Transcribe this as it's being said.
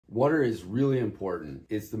Water is really important.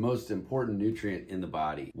 It's the most important nutrient in the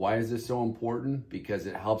body. Why is this so important? Because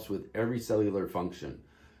it helps with every cellular function.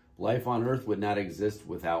 Life on Earth would not exist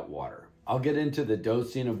without water. I'll get into the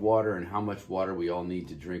dosing of water and how much water we all need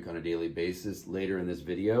to drink on a daily basis later in this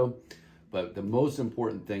video. But the most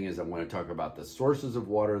important thing is I want to talk about the sources of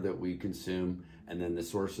water that we consume and then the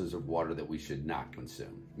sources of water that we should not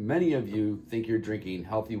consume. Many of you think you're drinking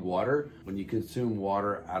healthy water when you consume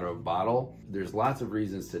water out of a bottle. There's lots of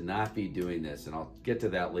reasons to not be doing this, and I'll get to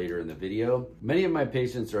that later in the video. Many of my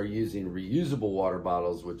patients are using reusable water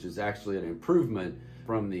bottles, which is actually an improvement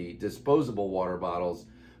from the disposable water bottles,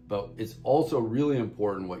 but it's also really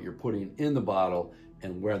important what you're putting in the bottle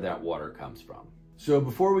and where that water comes from. So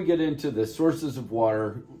before we get into the sources of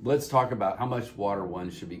water, let's talk about how much water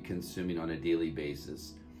one should be consuming on a daily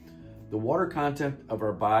basis. The water content of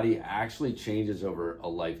our body actually changes over a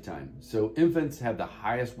lifetime. So infants have the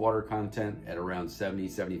highest water content at around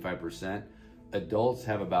 70-75%. Adults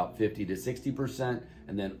have about 50 to 60%,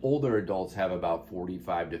 and then older adults have about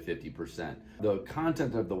 45 to 50%. The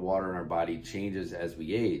content of the water in our body changes as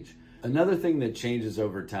we age. Another thing that changes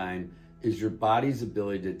over time is your body's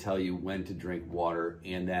ability to tell you when to drink water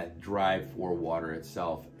and that drive for water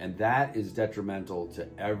itself. And that is detrimental to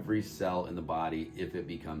every cell in the body if it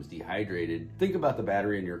becomes dehydrated. Think about the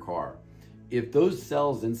battery in your car. If those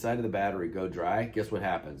cells inside of the battery go dry, guess what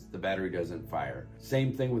happens? The battery doesn't fire.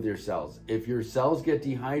 Same thing with your cells. If your cells get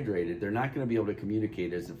dehydrated, they're not going to be able to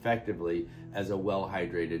communicate as effectively as a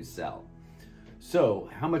well-hydrated cell.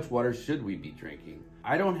 So how much water should we be drinking?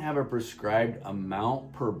 I don't have a prescribed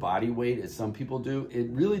amount per body weight as some people do. It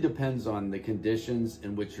really depends on the conditions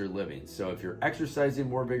in which you're living. So if you're exercising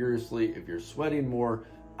more vigorously, if you're sweating more,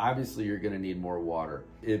 obviously you're going to need more water.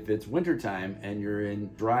 If it's wintertime and you're in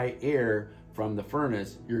dry air from the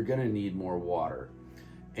furnace, you're going to need more water.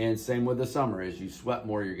 And same with the summer. As you sweat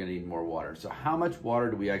more, you're going to need more water. So how much water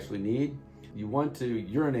do we actually need? You want to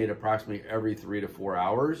urinate approximately every 3 to 4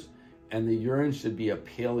 hours. And the urine should be a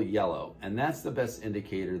pale yellow. And that's the best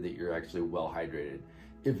indicator that you're actually well hydrated.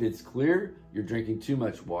 If it's clear, you're drinking too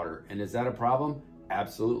much water. And is that a problem?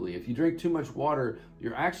 Absolutely. If you drink too much water,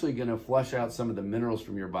 you're actually gonna flush out some of the minerals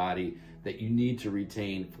from your body that you need to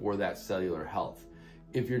retain for that cellular health.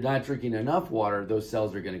 If you're not drinking enough water, those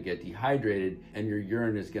cells are gonna get dehydrated and your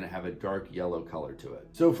urine is gonna have a dark yellow color to it.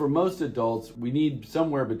 So for most adults, we need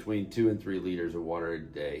somewhere between 2 and 3 liters of water a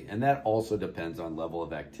day. And that also depends on level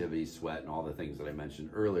of activity, sweat, and all the things that I mentioned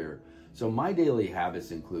earlier. So my daily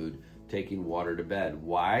habits include taking water to bed.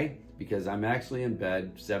 Why? Because I'm actually in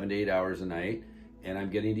bed 7 to 8 hours a night and I'm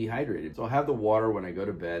getting dehydrated. So I'll have the water when I go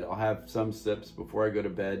to bed. I'll have some sips before I go to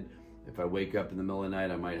bed. If I wake up in the middle of the night,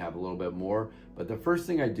 I might have a little bit more. But the first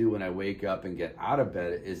thing I do when I wake up and get out of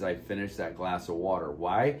bed is I finish that glass of water.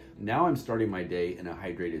 Why? Now I'm starting my day in a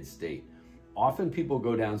hydrated state. Often people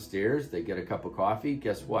go downstairs, they get a cup of coffee.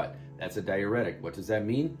 Guess what? That's a diuretic. What does that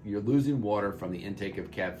mean? You're losing water from the intake of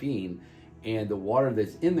caffeine, and the water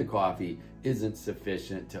that's in the coffee isn't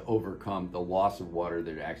sufficient to overcome the loss of water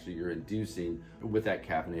that actually you're inducing with that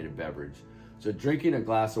caffeinated beverage. So drinking a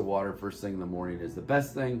glass of water first thing in the morning is the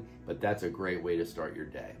best thing, but that's a great way to start your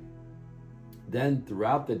day. Then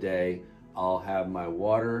throughout the day, I'll have my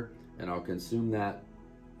water and I'll consume that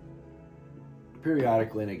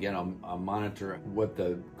periodically. And again, I'll monitor what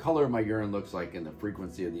the color of my urine looks like and the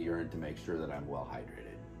frequency of the urine to make sure that I'm well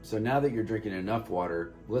hydrated. So now that you're drinking enough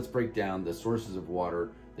water, let's break down the sources of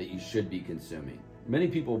water that you should be consuming. Many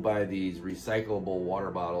people buy these recyclable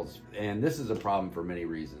water bottles, and this is a problem for many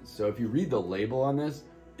reasons. So if you read the label on this,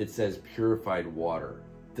 it says purified water.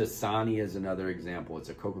 Dasani is another example. It's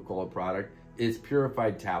a Coca-Cola product. It's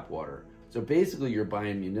purified tap water. So basically you're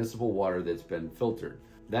buying municipal water that's been filtered.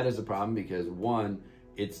 That is a problem because 1,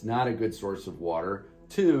 it's not a good source of water.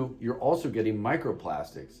 2, you're also getting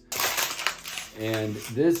microplastics. And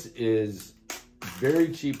this is very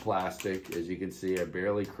cheap plastic. As you can see, I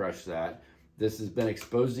barely crushed that. This has been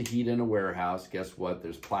exposed to heat in a warehouse. Guess what?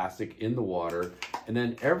 There's plastic in the water. And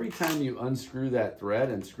then every time you unscrew that thread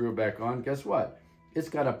and screw it back on, guess what? It's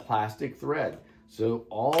got a plastic thread. So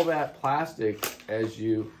all that plastic, as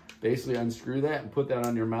you basically unscrew that and put that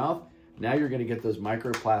on your mouth, now you're gonna get those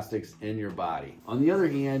microplastics in your body. On the other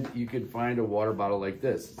hand, you could find a water bottle like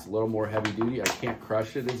this. It's a little more heavy duty. I can't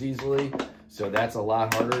crush it as easily. So that's a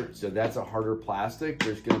lot harder. So that's a harder plastic.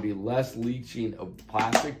 There's going to be less leaching of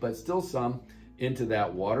plastic, but still some into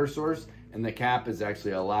that water source. And the cap is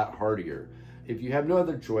actually a lot hardier. If you have no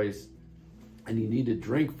other choice and you need to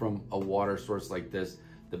drink from a water source like this,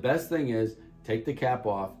 the best thing is take the cap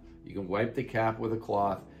off. You can wipe the cap with a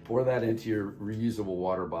cloth, pour that into your reusable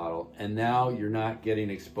water bottle, and now you're not getting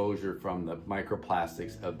exposure from the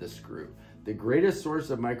microplastics of the screw. The greatest source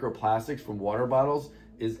of microplastics from water bottles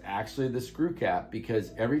is actually the screw cap,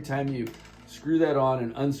 because every time you screw that on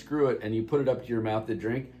and unscrew it and you put it up to your mouth to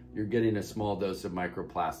drink, you're getting a small dose of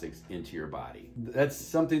microplastics into your body. That's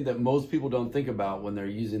something that most people don't think about when they're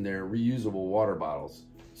using their reusable water bottles.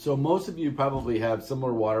 So most of you probably have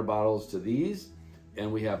similar water bottles to these,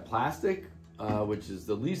 and we have plastic, which is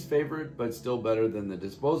the least favorite, but still better than the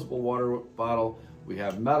disposable water bottle. We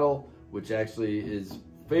have metal, which actually is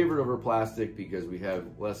favored over plastic because we have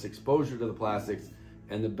less exposure to the plastics.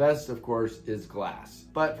 And the best, of course, is glass.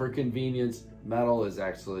 But for convenience, metal is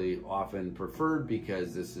actually often preferred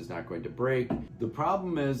because this is not going to break. The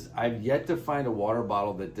problem is I've yet to find a water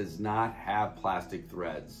bottle that does not have plastic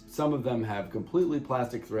threads. Some of them have completely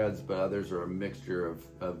plastic threads, but others are a mixture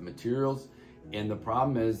of materials. And the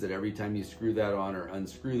problem is that every time you screw that on or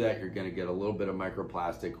unscrew that, you're gonna get a little bit of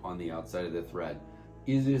microplastic on the outside of the thread.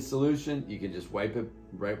 Easiest solution, you can just wipe it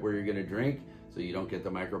right where you're gonna drink so you don't get the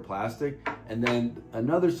microplastic. And then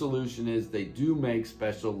another solution is they do make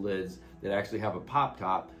special lids that actually have a pop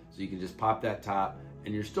top, so you can just pop that top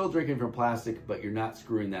and you're still drinking from plastic, but you're not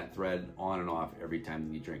screwing that thread on and off every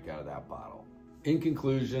time you drink out of that bottle. In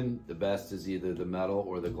conclusion, the best is either the metal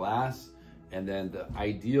or the glass. And then the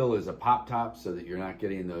ideal is a pop top so that you're not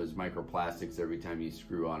getting those microplastics every time you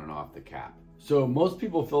screw on and off the cap. So most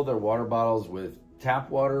people fill their water bottles with tap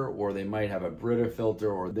water, or they might have a Brita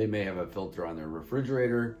filter, or they may have a filter on their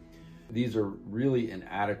refrigerator. These are really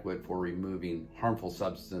inadequate for removing harmful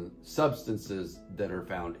substances that are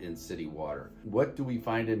found in city water. What do we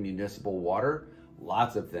find in municipal water?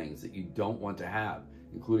 Lots of things that you don't want to have,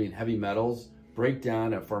 including heavy metals,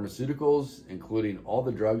 breakdown of pharmaceuticals, including all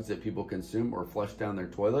the drugs that people consume or flush down their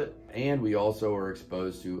toilet. And we also are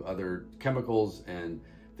exposed to other chemicals and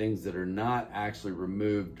things that are not actually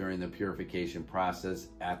removed during the purification process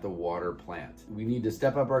at the water plant. We need to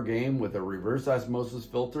step up our game with a reverse osmosis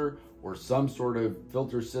filter or some sort of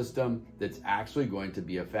filter system that's actually going to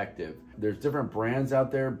be effective. There's different brands out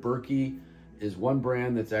there. Berkey is one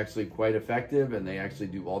brand that's actually quite effective, and they actually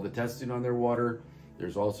do all the testing on their water.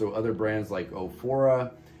 There's also other brands like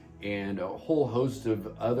Ophora and a whole host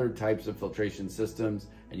of other types of filtration systems,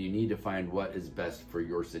 and you need to find what is best for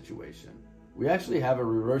your situation. We actually have a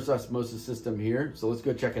reverse osmosis system here, so let's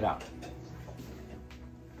go check it out.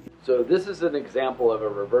 So this is an example of a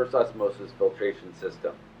reverse osmosis filtration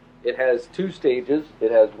system. It has two stages.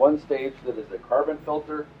 It has one stage that is a carbon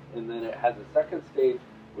filter, and then it has a second stage,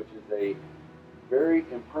 which is a very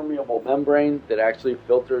impermeable membrane that actually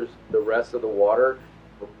filters the rest of the water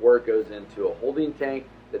before it goes into a holding tank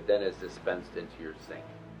that then is dispensed into your sink.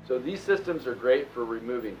 So these systems are great for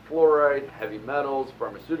removing fluoride, heavy metals,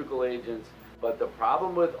 pharmaceutical agents, but the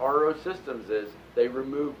problem with RO systems is they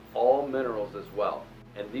remove all minerals as well.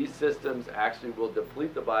 And these systems actually will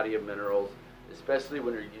deplete the body of minerals, especially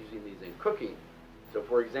when you're using these in cooking. So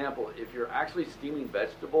for example, if you're actually steaming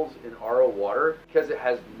vegetables in RO water, because it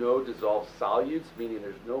has no dissolved solutes, meaning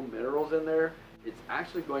there's no minerals in there, it's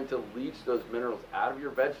actually going to leach those minerals out of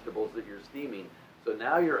your vegetables that you're steaming. So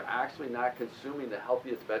now you're actually not consuming the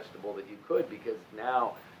healthiest vegetable that you could, because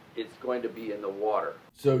now it's going to be in the water.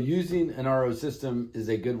 So using an RO system is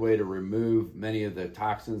a good way to remove many of the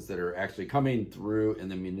toxins that are actually coming through in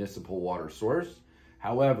the municipal water source.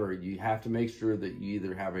 However, you have to make sure that you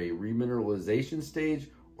either have a remineralization stage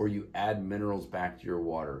or you add minerals back to your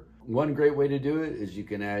water. One great way to do it is you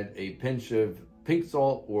can add a pinch of pink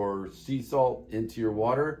salt or sea salt into your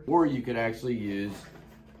water, or you could actually use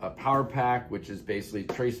a power pack, which is basically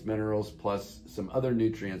trace minerals plus some other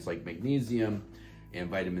nutrients like magnesium and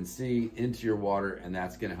vitamin C into your water, and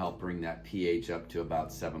that's gonna help bring that pH up to about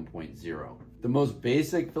 7.0. The most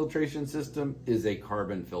basic filtration system is a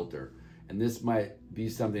carbon filter. And this might be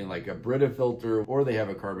something like a Brita filter, or they have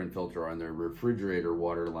a carbon filter on their refrigerator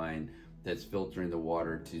water line that's filtering the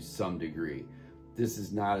water to some degree. This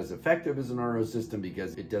is not as effective as an RO system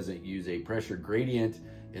because it doesn't use a pressure gradient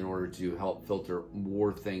in order to help filter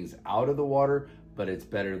more things out of the water, but it's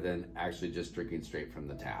better than actually just drinking straight from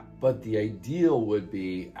the tap. But the ideal would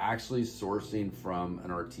be actually sourcing from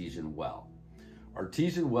an artesian well.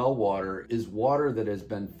 Artesian well water is water that has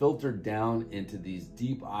been filtered down into these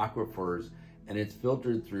deep aquifers, and it's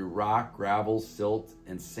filtered through rock, gravel, silt,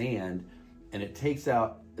 and sand, and it takes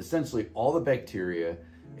out essentially all the bacteria.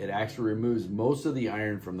 It actually removes most of the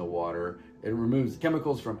iron from the water. It removes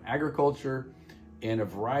chemicals from agriculture and a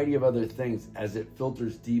variety of other things as it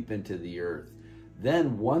filters deep into the earth.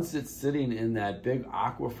 Then once it's sitting in that big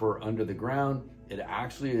aquifer under the ground, it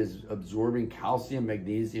actually is absorbing calcium,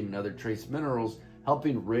 magnesium, and other trace minerals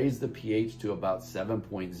helping raise the pH to about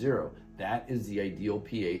 7.0. That is the ideal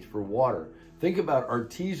pH for water. Think about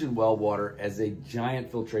artesian well water as a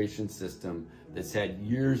giant filtration system that's had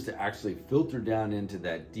years to actually filter down into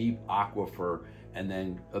that deep aquifer and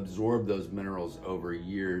then absorb those minerals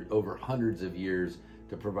over hundreds of years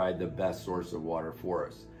to provide the best source of water for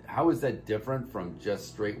us. How is that different from just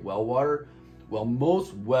straight well water? Well,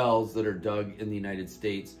 most wells that are dug in the United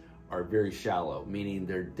States are very shallow, meaning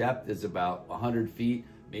their depth is about 100 feet,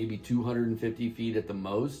 maybe 250 feet at the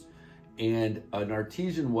most. And an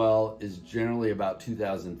artesian well is generally about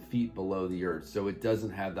 2,000 feet below the earth. So it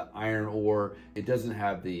doesn't have the iron ore, it doesn't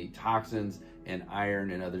have the toxins and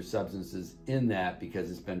iron and other substances in that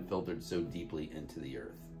because it's been filtered so deeply into the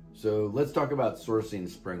earth. So let's talk about sourcing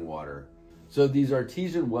spring water. So these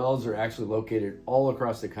artesian wells are actually located all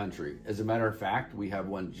across the country. As a matter of fact, we have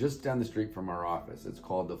one just down the street from our office. It's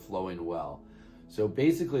called the Flowing Well. So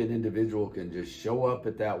basically an individual can just show up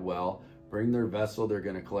at that well, bring their vessel they're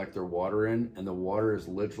going to collect their water in, and the water is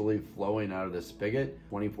literally flowing out of the spigot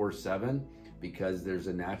 24/7 because there's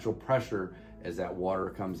a natural pressure as that water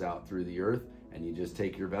comes out through the earth, and you just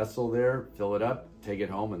take your vessel there, fill it up, take it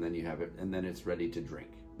home, and then you have it, and then it's ready to drink.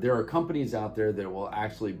 There are companies out there that will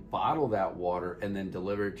actually bottle that water and then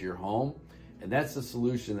deliver it to your home, and that's the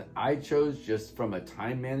solution that I chose just from a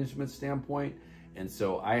time management standpoint. And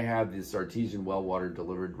so I have this artesian well water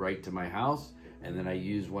delivered right to my house, and then I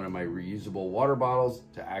use one of my reusable water bottles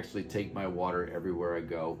to actually take my water everywhere I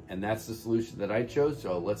go. And that's the solution that I chose.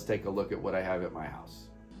 So let's take a look at what I have at my house.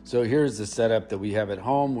 So here's the setup that we have at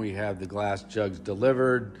home. We have the glass jugs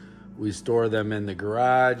delivered. We store them in the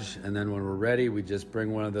garage. And then when we're ready, we just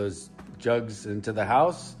bring one of those jugs into the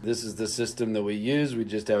house. This is the system that we use. We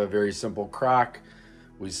just have a very simple crock.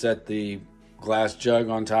 We set the glass jug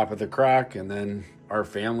on top of the crock, and then our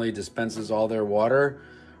family dispenses all their water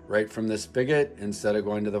right from the spigot instead of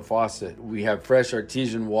going to the faucet. We have fresh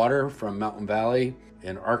artesian water from Mountain Valley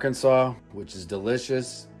in Arkansas, which is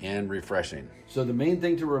delicious and refreshing. So the main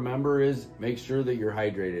thing to remember is make sure that you're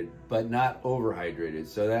hydrated, but not overhydrated.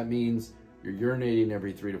 So that means you're urinating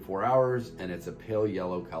every 3 to 4 hours and it's a pale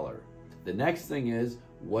yellow color. The next thing is,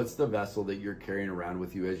 what's the vessel that you're carrying around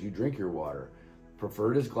with you as you drink your water?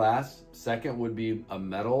 Preferred is glass. Second would be a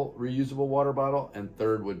metal reusable water bottle. And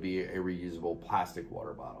third would be a reusable plastic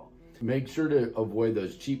water bottle. Make sure to avoid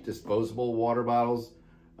those cheap disposable water bottles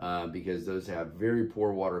because those have very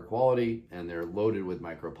poor water quality and they're loaded with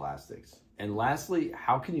microplastics. And lastly,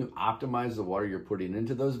 how can you optimize the water you're putting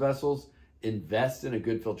into those vessels? Invest in a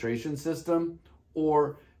good filtration system,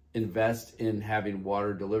 or invest in having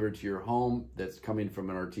water delivered to your home that's coming from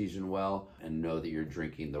an artesian well, and know that you're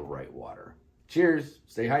drinking the right water. Cheers,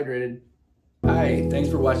 stay hydrated. Hi, thanks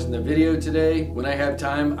for watching the video today. When I have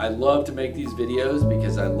time, I love to make these videos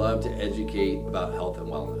because I love to educate about health and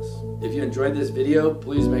wellness. If you enjoyed this video,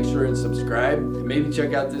 please make sure and subscribe, and maybe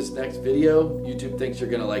check out this next video. YouTube thinks you're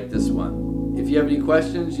gonna like this one. If you have any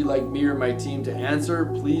questions you'd like me or my team to answer,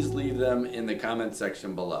 please leave them in the comment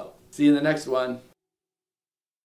section below. See you in the next one.